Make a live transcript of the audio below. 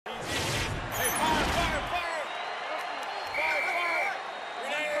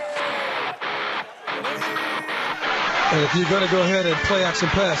And if you're going to go ahead and play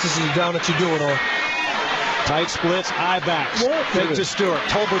action pass, this is the down that you're doing on. Tight splits, eye backs. Fake to Stewart.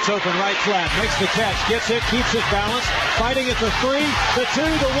 Tolbert's open right flat. Makes the catch. Gets it. Keeps his balance. Fighting at the 3, the 2,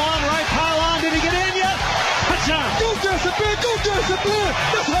 the 1. Right pylon. Did he get in yet? Touchdown. Go discipline. Go discipline.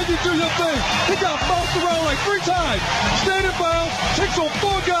 That's how you do your thing. He got bounced around like 3 times. Stayed in bounds. Takes on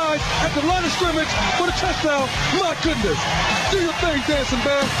 4 guys at the line of scrimmage for the touchdown. My goodness. Do your thing, Dancing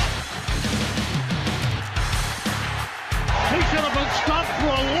Bear. He should have been stopped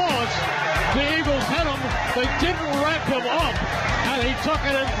for a loss. The Eagles hit him. They didn't wrap him up, and he took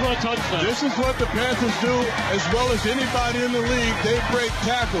it in for a touchdown. This is what the Panthers do as well as anybody in the league. They break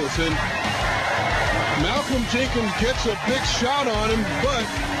tackles, and Malcolm Jenkins gets a big shot on him, but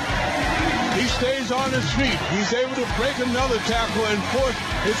he stays on his feet. He's able to break another tackle and force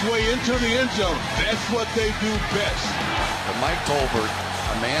his way into the end zone. That's what they do best. But Mike Tolbert,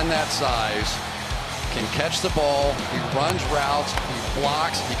 a man that size, can catch the ball, he runs routes, he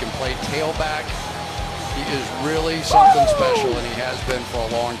blocks, he can play tailback. He is really something special, and he has been for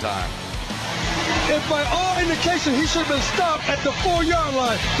a long time. And by all indication, he should have been stopped at the 4-yard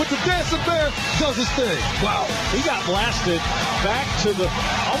line, but the Dancing Bear does his thing. Wow. He got blasted back to the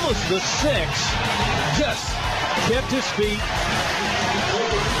almost the 6. Yes. Kept his feet,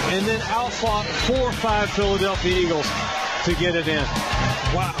 and then outfought 4 or 5 Philadelphia Eagles to get it in.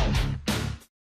 Wow.